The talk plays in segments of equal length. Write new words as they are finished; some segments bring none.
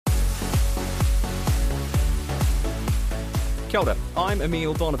Kia ora, I'm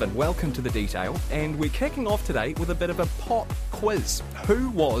Emile Donovan. Welcome to The Detail, and we're kicking off today with a bit of a pop quiz. Who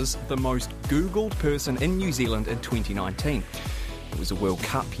was the most Googled person in New Zealand in 2019? It was a World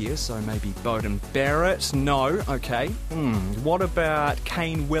Cup year, so maybe Bowden Barrett? No, okay. What about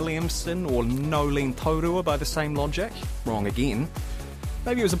Kane Williamson or Nolene Taurua by the same logic? Wrong again.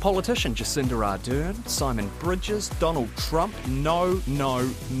 Maybe it was a politician, Jacinda Ardern, Simon Bridges, Donald Trump? No.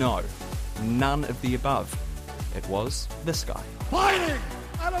 None of the above. It was this guy. Fighting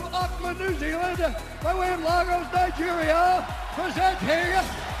out of Auckland, New Zealand, by way of Lagos, Nigeria, presenting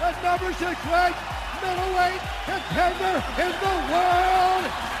the number 6 ranked middleweight contender in the world,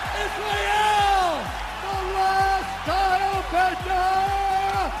 Israel, the last title bender,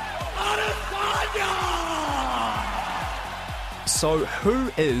 Adesanya! So who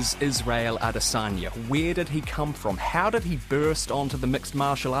is Israel Adesanya? Where did he come from? How did he burst onto the mixed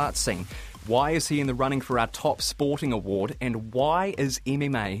martial arts scene? Why is he in the running for our top sporting award? And why is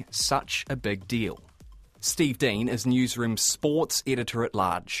MMA such a big deal? Steve Dean is Newsroom sports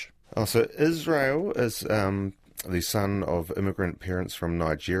editor-at-large. So Israel is the son of immigrant parents from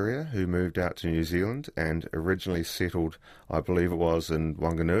Nigeria who moved out to New Zealand and originally settled, I believe it was, in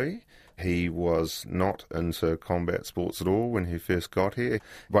Wanganui. He was not into combat sports at all when he first got here.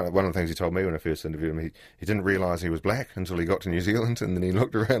 One of the things he told me when I first interviewed him, he didn't realise he was black until he got to New Zealand, and then he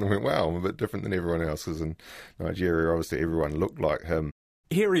looked around and went, wow, I'm a bit different than everyone else, because in Nigeria, obviously, everyone looked like him.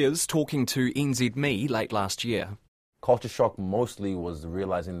 Here he is talking to NZME late last year. Culture shock mostly was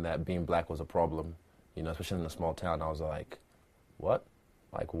realizing that being black was a problem, especially in a small town. I was like, what?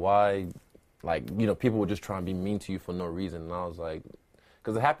 Like, why? Like, people would just try and be mean to you for no reason, and I was like...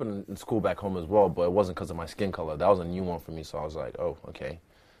 Because it happened in school back home as well, but it wasn't because of my skin color. That was a new one for me, so I was like, oh, okay,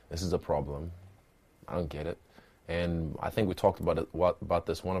 this is a problem. I don't get it. And I think we talked about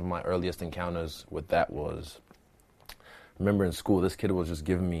this. One of my earliest encounters with that was, remember in school, this kid was just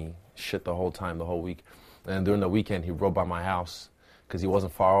giving me shit the whole time, the whole week. And during the weekend, he rode by my house because he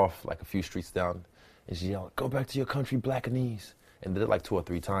wasn't far off, like a few streets down. And she yelled, go back to your country, Blackanese. And did it like 2 or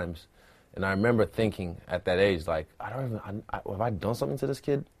 3 times. And I remember thinking at that age, like, have I done something to this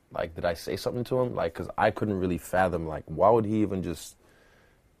kid? Like, did I say something to him? Like, because I couldn't really fathom, like, why would he even just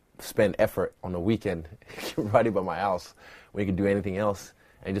spend effort on the weekend riding by my house when he could do anything else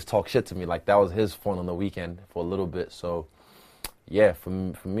and just talk shit to me? Like, that was his fun on the weekend for a little bit. So, yeah, for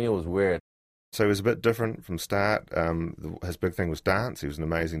me, it was weird. So he was a bit different from start. His big thing was dance. He was an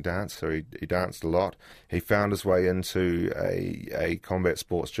amazing dancer. He danced a lot. He found his way into a combat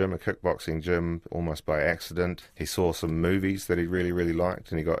sports gym, a kickboxing gym, almost by accident. He saw some movies that he really, really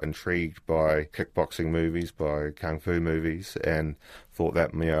liked, and he got intrigued by kickboxing movies, by kung fu movies, and thought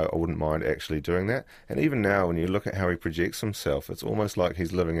that, I wouldn't mind actually doing that. And even now, when you look at how he projects himself, it's almost like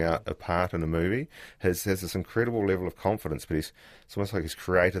he's living out a part in a movie. He has this incredible level of confidence, but it's almost like he's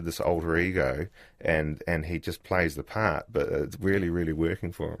created this alter ego, and he just plays the part, but it's really, really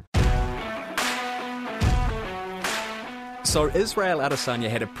working for him. So Israel Adesanya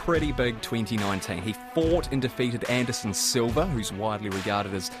had a pretty big 2019. He fought and defeated Anderson Silva, who's widely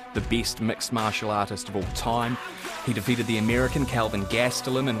regarded as the best mixed martial artist of all time. He defeated the American Calvin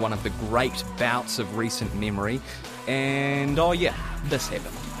Gastelum in one of the great bouts of recent memory. And, this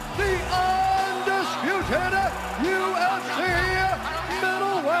happened. The undisputed UFC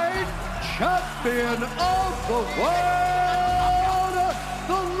middleweight champion of the world,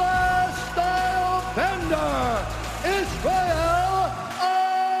 the last style bender, Israel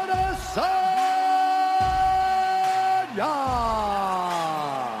Adesanya!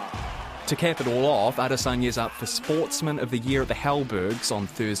 To cap it all off, Adesanya's up for Sportsman of the Year at the Halbergs on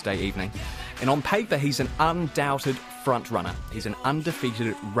Thursday evening. And on paper, he's an undoubted front-runner. He's an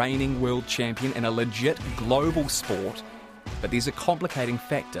undefeated reigning world champion in a legit global sport. But there's a complicating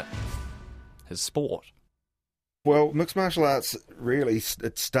factor. His sport. Well, mixed martial arts really,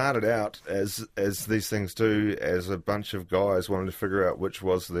 it started out as these things do, as a bunch of guys wanting to figure out which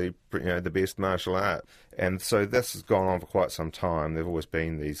was the best martial art, and so this has gone on for quite some time. There've always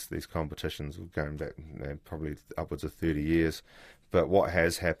been these competitions going back probably upwards of 30 years. But what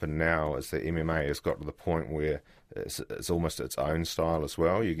has happened now is that MMA has got to the point where it's almost its own style as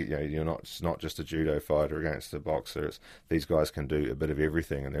well. It's not just a judo fighter against a boxer. These guys can do a bit of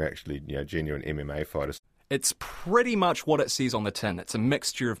everything, and they're actually genuine MMA fighters. It's pretty much what it says on the tin. It's a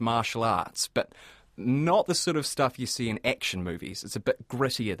mixture of martial arts. But not the sort of stuff you see in action movies. It's a bit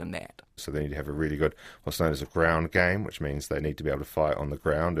grittier than that. So they need to have a really good, what's known as a ground game, which means they need to be able to fight on the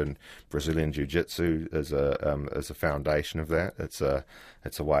ground. And Brazilian Jiu-Jitsu is a foundation of that. It's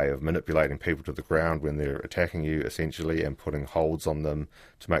a way of manipulating people to the ground when they're attacking you, essentially, and putting holds on them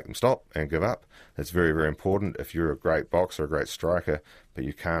to make them stop and give up. It's very, very important. If you're a great boxer, a great striker, but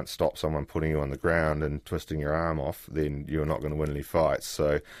you can't stop someone putting you on the ground and twisting your arm off, then you're not going to win any fights.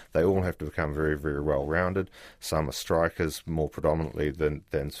 So they all have to become very, very well-rounded. Some are strikers more predominantly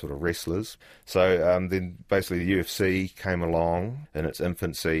than sort of wrestlers. So then basically the UFC came along in its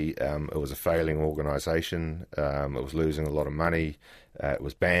infancy. It was a failing organisation. It was losing a lot of money. It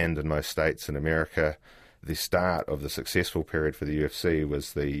was banned in most states in America. The start of the successful period for the UFC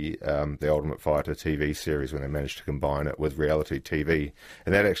was the Ultimate Fighter TV series, when they managed to combine it with reality TV,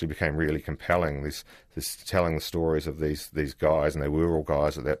 and that actually became really compelling. This telling the stories of these guys, and they were all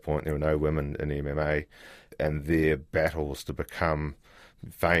guys at that point. There were no women in MMA, and their battles to become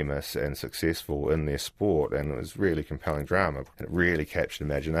famous and successful in their sport, and it was really compelling drama. It really captured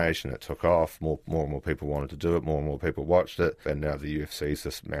imagination. It took off. More and more people wanted to do it. More and more people watched it, and now the UFC is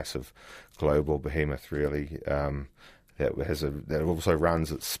this massive global behemoth, really, that also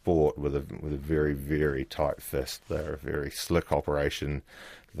runs its sport with a very, very tight fist. They're a very slick operation.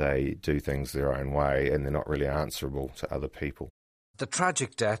 They do things their own way, and they're not really answerable to other people. The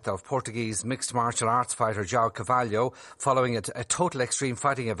tragic death of Portuguese mixed martial arts fighter João Carvalho following a total extreme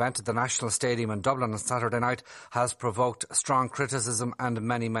fighting event at the National Stadium in Dublin on Saturday night has provoked strong criticism and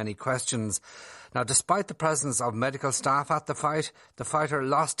many, many questions. Now, despite the presence of medical staff at the fight, the fighter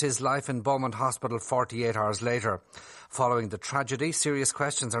lost his life in Beaumont Hospital 48 hours later. Following the tragedy, serious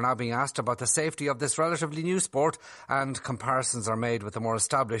questions are now being asked about the safety of this relatively new sport, and comparisons are made with the more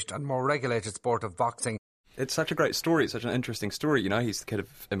established and more regulated sport of boxing. It's such a great story. It's such an interesting story. You know, he's the kid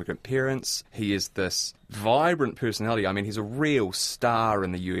of immigrant parents. He is this vibrant personality. I mean, he's a real star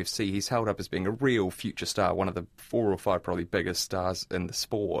in the UFC. He's held up as being a real future star, one of the 4 or 5 probably biggest stars in the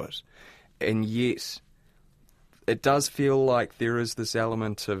sport. And yet, it does feel like there is this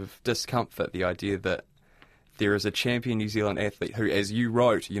element of discomfort, the idea that there is a champion New Zealand athlete who, as you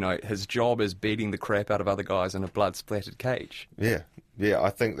wrote, you know, his job is beating the crap out of other guys in a blood-splattered cage. Yeah, I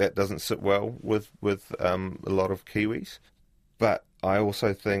think that doesn't sit well with a lot of Kiwis. But I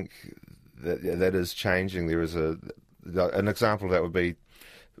also think that is changing. There is an example of that would be,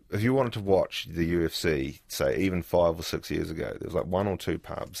 if you wanted to watch the UFC, say, even 5 or 6 years ago, there was like 1 or 2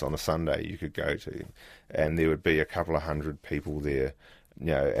 pubs on a Sunday you could go to, and there would be a couple of hundred people there. You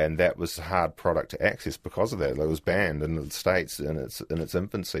know, and that was a hard product to access because of that. It was banned in the States in its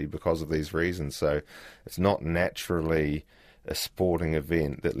infancy because of these reasons. So it's not naturally a sporting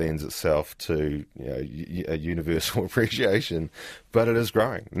event that lends itself to, you know, a universal appreciation, but it is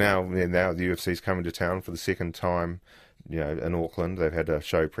growing. Now the UFC's coming to town for the second time, you know, in Auckland. They've had a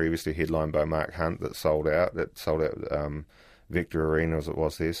show previously headlined by Mark Hunt that sold out. Victor Arena, as it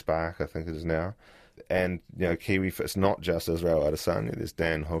was there, Spark, I think it is now. And, you know, Kiwi, it's not just Israel Adesanya. There's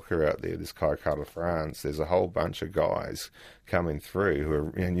Dan Hooker out there. There's Kai Kara France. There's a whole bunch of guys coming through who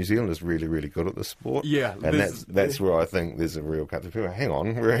are, you know, New Zealand is really, really good at this sport. Yeah. And that's where I think there's a real cut to people. Hang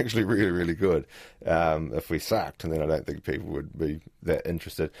on, we're actually really, really good. If we sucked, and then I don't think people would be that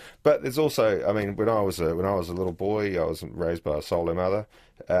interested. But there's also, I mean, when I was a little boy, I was raised by a solo mother.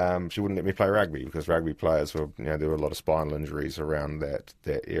 She wouldn't let me play rugby because rugby players were, you know, there were a lot of spinal injuries around that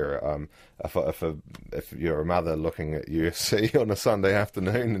era. If you're a mother looking at UFC on a Sunday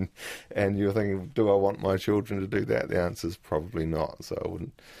afternoon and you're thinking, do I want my children to do that? The answer is probably not. So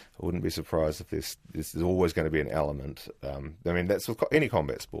I wouldn't be surprised if there's always going to be an element. I mean, that's with any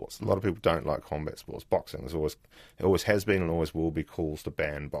combat sports. A lot of people don't like combat sports. Boxing, it always has been and always will be calls to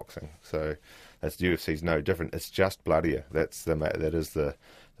ban boxing. So that's UFC's no different. It's just bloodier. That is the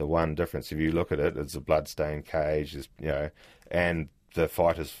one difference. If you look at it, it's a blood-stained cage. You know, and the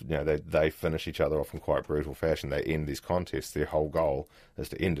fighters, you know, they finish each other off in quite brutal fashion. They end these contests. Their whole goal is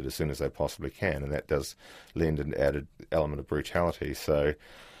to end it as soon as they possibly can, and that does lend an added element of brutality. So,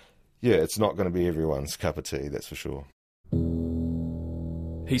 yeah, it's not going to be everyone's cup of tea, that's for sure.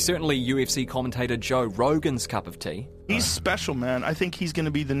 He's certainly UFC commentator Joe Rogan's cup of tea. He's special, man. I think he's going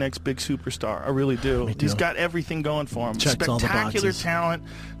to be the next big superstar. I really do. He's got everything going for him. Checks all the Spectacular boxes. talent,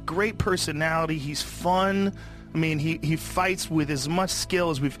 great personality. He's fun. I mean, he fights with as much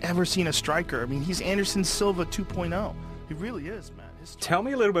skill as we've ever seen a striker. I mean, he's Anderson Silva 2.0. He really is, man. Tell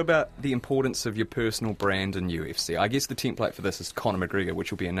me a little bit about the importance of your personal brand in UFC. I guess the template for this is Conor McGregor,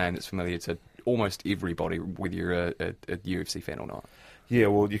 which will be a name that's familiar to almost everybody, whether you're a UFC fan or not. Yeah,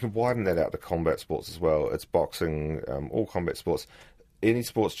 well, you can widen that out to combat sports as well. It's boxing, all combat sports. any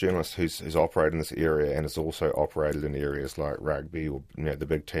sports journalist who's operated in this area and has also operated in areas like rugby or the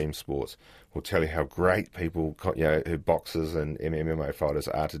big team sports will tell you how great people, who boxers and MMA fighters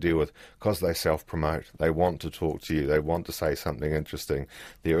are to deal with because they self-promote. They want to talk to you. They want to say something interesting.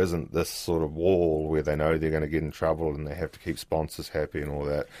 There isn't this sort of wall where they know they're going to get in trouble and they have to keep sponsors happy and all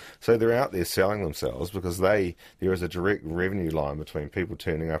that. So they're out there selling themselves because there is a direct revenue line between people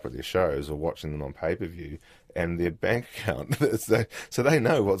turning up at their shows or watching them on pay-per-view and their bank account. So they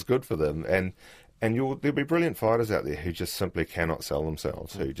know what's good for them. And there'll be brilliant fighters out there who just simply cannot sell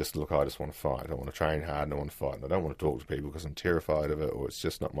themselves, who just, look, I just want to fight. I want to train hard and I want to fight. And I don't want to talk to people because I'm terrified of it, or it's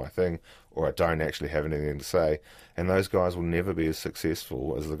just not my thing, or I don't actually have anything to say. And those guys will never be as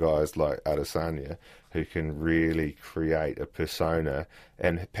successful as the guys like Adesanya, who can really create a persona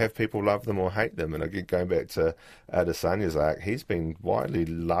and have people love them or hate them. And again, going back to Adesanya's arc, he's been widely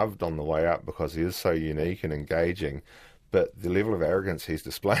loved on the way up because he is so unique and engaging. But the level of arrogance he's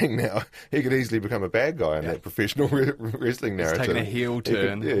displaying now, he could easily become a bad guy in that professional wrestling narrative. He's taking a heel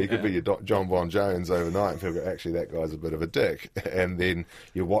turn. He could be your John Bon Jones overnight and people go, actually, that guy's a bit of a dick. And then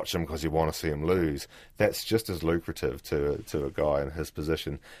you watch him because you want to see him lose. That's just as lucrative to a guy in his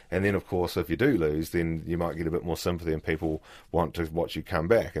position. And then, of course, if you do lose, then you might get a bit more sympathy and people want to watch you come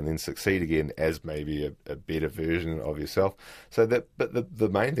back and then succeed again as maybe a better version of yourself. But the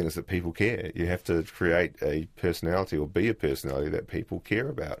main thing is that people care. You have to create a personality or be a personality that people care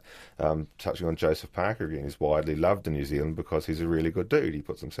about. Touching on Joseph Parker again, he's widely loved in New Zealand because he's a really good dude. He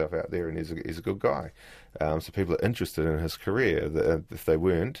puts himself out there and he's a good guy. So people are interested in his career. If they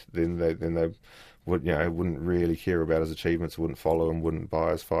weren't, then they wouldn't really care about his achievements, wouldn't follow him, wouldn't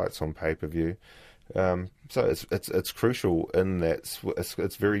buy his fights on pay-per-view. So it's crucial in that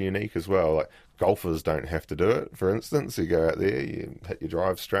it's very unique as well. Like, golfers don't have to do it. For instance, you go out there, you hit your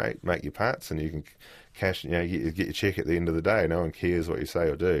drive straight, make your putts, and you can cash. Get your check at the end of the day. No one cares what you say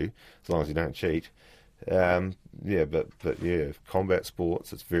or do as long as you don't cheat. Combat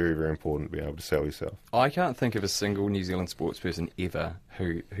sports, it's very, very important to be able to sell yourself. I can't think of a single New Zealand sportsperson ever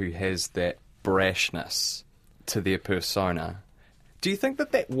who has that brashness to their persona. Do you think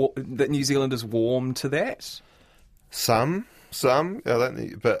that New Zealand is warm to that? Some.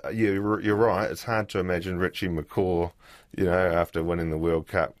 But you're right. It's hard to imagine Richie McCaw, after winning the World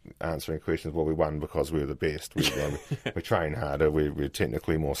Cup, answering questions. Well, we won because we were the best. We train harder. We're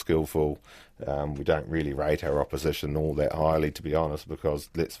technically more skillful. We don't really rate our opposition all that highly, to be honest, because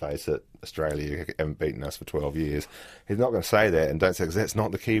let's face it, Australia haven't beaten us for 12 years. He's not going to say that, and don't say, because that's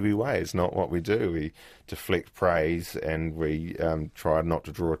not the Kiwi way. It's not what we do. We deflect praise and we try not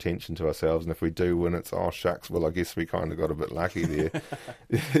to draw attention to ourselves. And if we do win, it's, oh, shucks, well, I guess we kind of got a bit lucky there.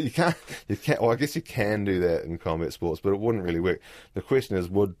 You can't. Well, I guess you can do that in combat sports, but it wouldn't really work. The question is,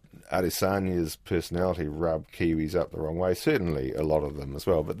 would Adesanya's personality rub Kiwis up the wrong way? Certainly a lot of them as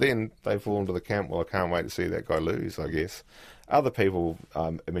well. But then they fall into the camp, well, I can't wait to see that guy lose, I guess. Other people,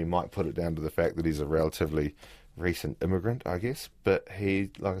 might put it down to the fact that he's a relatively recent immigrant, I guess. But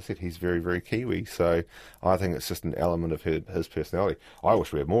like I said, he's very, very Kiwi. So I think it's just an element of his personality. I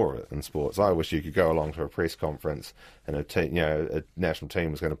wish we had more of it in sports. I wish you could go along to a press conference and a national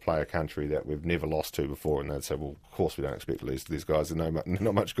team was going to play a country that we've never lost to before, and they'd say, well, of course we don't expect to lose to these guys. They're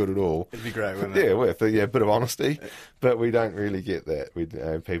not much good at all. It'd be great, wouldn't it? Yeah, with a bit of honesty. But we don't really get that. We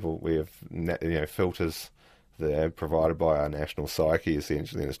have filters that are provided by our national psyche,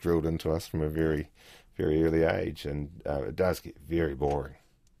 essentially, and it's drilled into us from a very, very early age, and it does get very boring.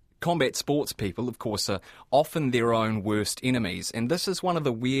 Combat sports people, of course, are often their own worst enemies, and this is one of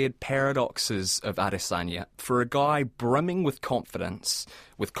the weird paradoxes of Adesanya. For a guy brimming with confidence,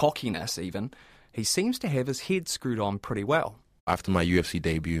 with cockiness even, he seems to have his head screwed on pretty well. After my UFC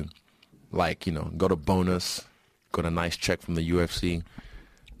debut, got a bonus, got a nice check from the UFC,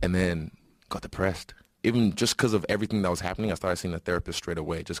 and then got depressed. Even just because of everything that was happening, I started seeing a therapist straight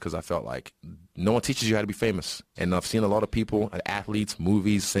away just because I felt like no one teaches you how to be famous. And I've seen a lot of people, athletes,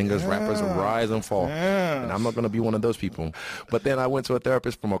 movies, singers, rappers, rise and fall. Yes. And I'm not going to be one of those people. But then I went to a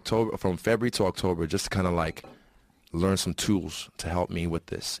therapist from February to October just to kind of learn some tools to help me with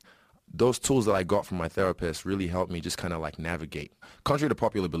this. Those tools that I got from my therapist really helped me just kind of navigate. Contrary to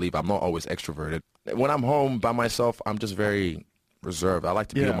popular belief, I'm not always extroverted. When I'm home by myself, I'm just very reserved. I like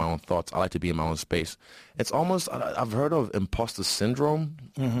to be in my own thoughts. I like to be in my own space. It's almost, I've heard of imposter syndrome.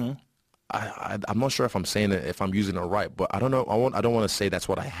 Mm-hmm. I'm not sure if I'm saying it, if I'm using it right, but I don't know. I don't want to say that's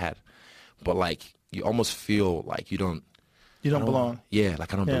what I had, but you almost feel like you don't belong. Yeah, I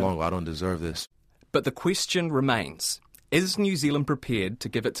don't belong. I don't deserve this. But the question remains, is New Zealand prepared to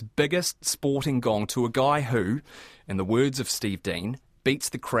give its biggest sporting gong to a guy who, in the words of Steve Dean, beats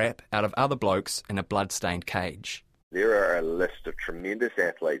the crap out of other blokes in a blood-stained cage? There are a list of tremendous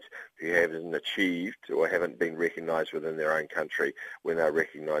athletes who haven't achieved or haven't been recognised within their own country when they're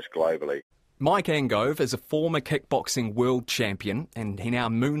recognised globally. Mike Angove is a former kickboxing world champion, and he now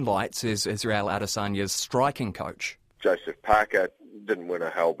moonlights as Israel Adesanya's striking coach. Joseph Parker didn't win a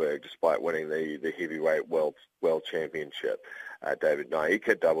Halberg despite winning the heavyweight world championship. David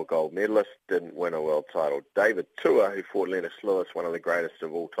Naika, double gold medalist, didn't win a world title. David Tua, who fought Lennox Lewis, one of the greatest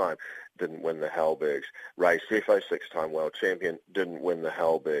of all time, didn't win the Halbergs. Ray Sefo, six-time world champion, didn't win the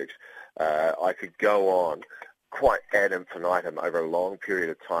Halbergs. I could go on quite ad infinitum over a long period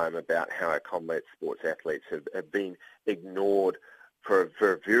of time about how our combat sports athletes have been ignored for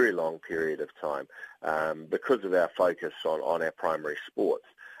a very long period of time because of our focus on our primary sports.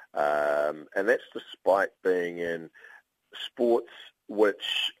 And that's despite being in sports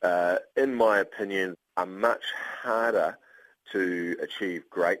which, in my opinion, are much harder to achieve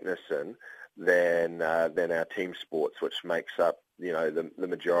greatness in than our team sports, which makes up the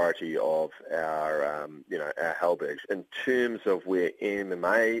majority of our our Halbergs. In terms of where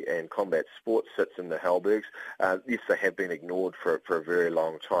MMA and combat sports sits in the Halbergs, yes, they have been ignored for a very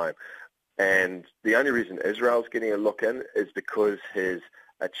long time. And the only reason Israel's getting a look in is because his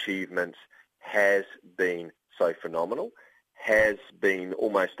achievements has been so phenomenal, has been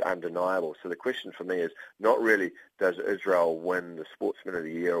almost undeniable. So the question for me is not really does Israel win the Sportsman of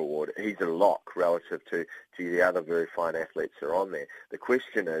the Year award. He's a lock relative to the other very fine athletes that are on there. The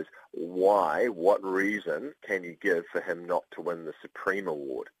question is why, what reason can you give for him not to win the Supreme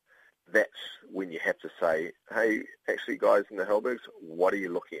Award? That's when you have to say, hey, actually, guys in the Halbergs, what are you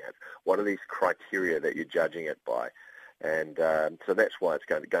looking at? What are these criteria that you're judging it by? And so that's why it's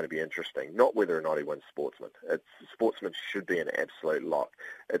going to be interesting, not whether or not he wins Sportsman. Sportsman should be an absolute lock.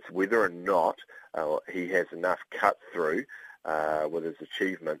 It's whether or not he has enough cut through with his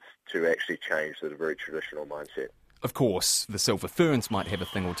achievements to actually change the very traditional mindset. Of course, the Silver Ferns might have a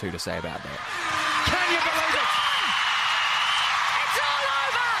thing or two to say about that. Can you believe it? It's all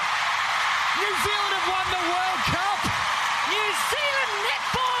over! New Zealand have won the World Cup! New Zealand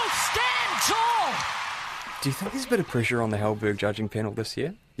netball stand tall! Do you think there's a bit of pressure on the Halberg judging panel this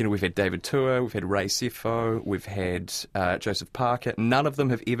year? You know, we've had David Tua, we've had Ray Sefo, we've had Joseph Parker. None of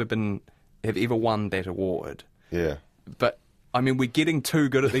them have ever won that award. Yeah. But, I mean, we're getting too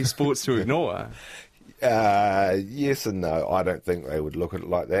good at these sports to ignore. Yes and no. I don't think they would look at it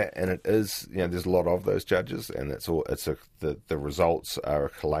like that. And it is, there's a lot of those judges, and the results are a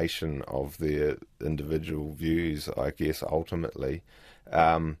collation of their individual views, I guess, ultimately.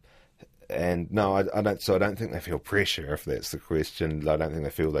 And no, I don't. So I don't think they feel pressure, if that's the question. I don't think they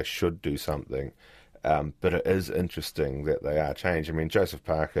feel they should do something. But it is interesting that they are changing. I mean, Joseph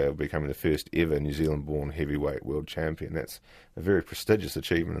Parker becoming the first ever New Zealand-born heavyweight world champion. That's a very prestigious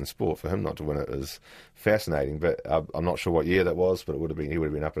achievement in sport. For him not to win it is fascinating. But I'm not sure what year that was, but he would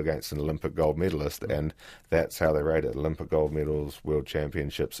have been up against an Olympic gold medalist, and that's how they rate it: Olympic gold medals, world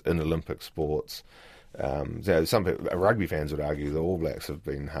championships in Olympic sports. Some people, rugby fans would argue the All Blacks have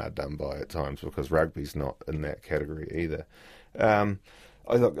been hard done by at times because rugby's not in that category either. I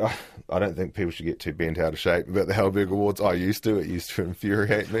don't think people should get too bent out of shape about the Halberg Awards. I used to. It used to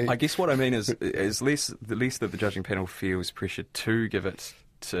infuriate me. I guess what I mean is less that the judging panel feels pressured to give it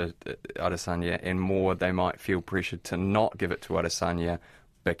to Adesanya, and more they might feel pressured to not give it to Adesanya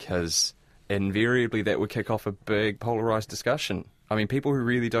because invariably that would kick off a big polarised discussion. I mean, people who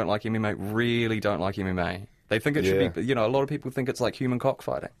really don't like MMA really don't like MMA. They think it should be, a lot of people think it's like human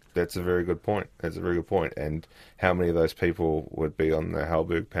cockfighting. That's a very good point. And how many of those people would be on the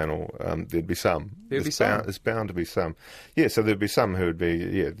Halberg panel? There'd be some. There's bound to be some. Yeah, so there'd be some who would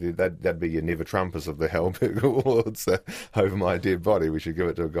be, that'd be your never Trumpers of the Halberg Awards. Over my dead body, we should give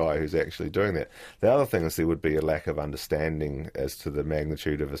it to a guy who's actually doing that. The other thing is there would be a lack of understanding as to the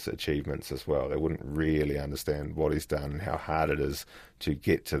magnitude of his achievements as well. They wouldn't really understand what he's done and how hard it is to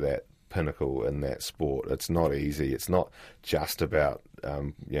get to that pinnacle in that sport. It's not easy. It's not just about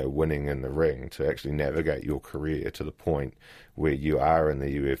winning in the ring. To actually navigate your career to the point where you are in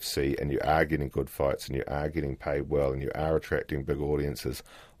the UFC and you are getting good fights and you are getting paid well and you are attracting big audiences,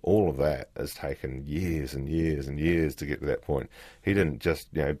 all of that has taken years and years and years to get to that point. He didn't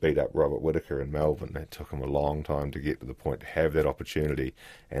just beat up Robert Whittaker in Melbourne. It took him a long time to get to the point to have that opportunity,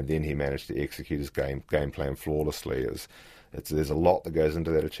 and then he managed to execute his game plan flawlessly. There's a lot that goes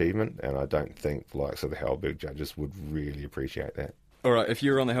into that achievement, and I don't think the likes of the Halberg judges would really appreciate that. All right, if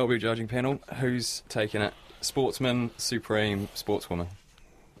you're on the Halberg judging panel, who's taking it? Sportsman, Supreme, Sportswoman?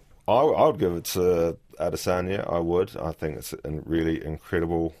 I would give it to Adesanya. I would. I think it's really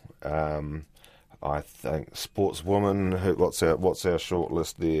incredible. I think Sportswoman. What's our short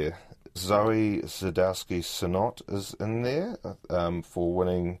list there? Zoe Zadowski-Synot is in there for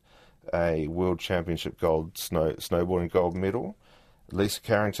winning a World Championship snowboarding gold medal. Lisa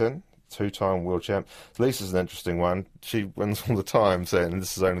Carrington, 2-time world champ. Lisa's an interesting one. She wins all the time, saying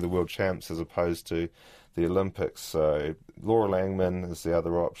this is only the world champs as opposed to the Olympics. So Laura Langman is the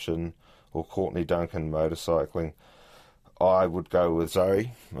other option, or Courtney Duncan motorcycling. I would go with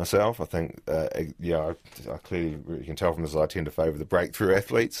Zoe myself. I think, I clearly, you can tell from this, I tend to favour the breakthrough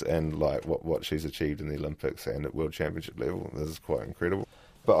athletes, and like what she's achieved in the Olympics and at World Championship level, this is quite incredible.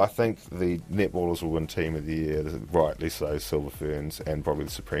 But I think the netballers will win Team of the Year, rightly so, Silver Ferns, and probably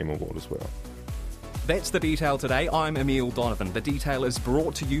the Supreme Award as well. That's The Detail today. I'm Emile Donovan. The Detail is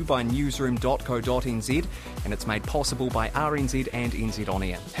brought to you by newsroom.co.nz, and it's made possible by RNZ and NZ On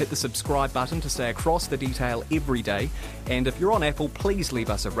Air. Hit the subscribe button to stay across The Detail every day, and if you're on Apple, please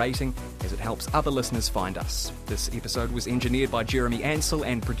leave us a rating, as it helps other listeners find us. This episode was engineered by Jeremy Ansell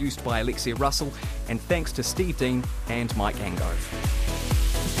and produced by Alexia Russell, and thanks to Steve Dean and Mike Angove.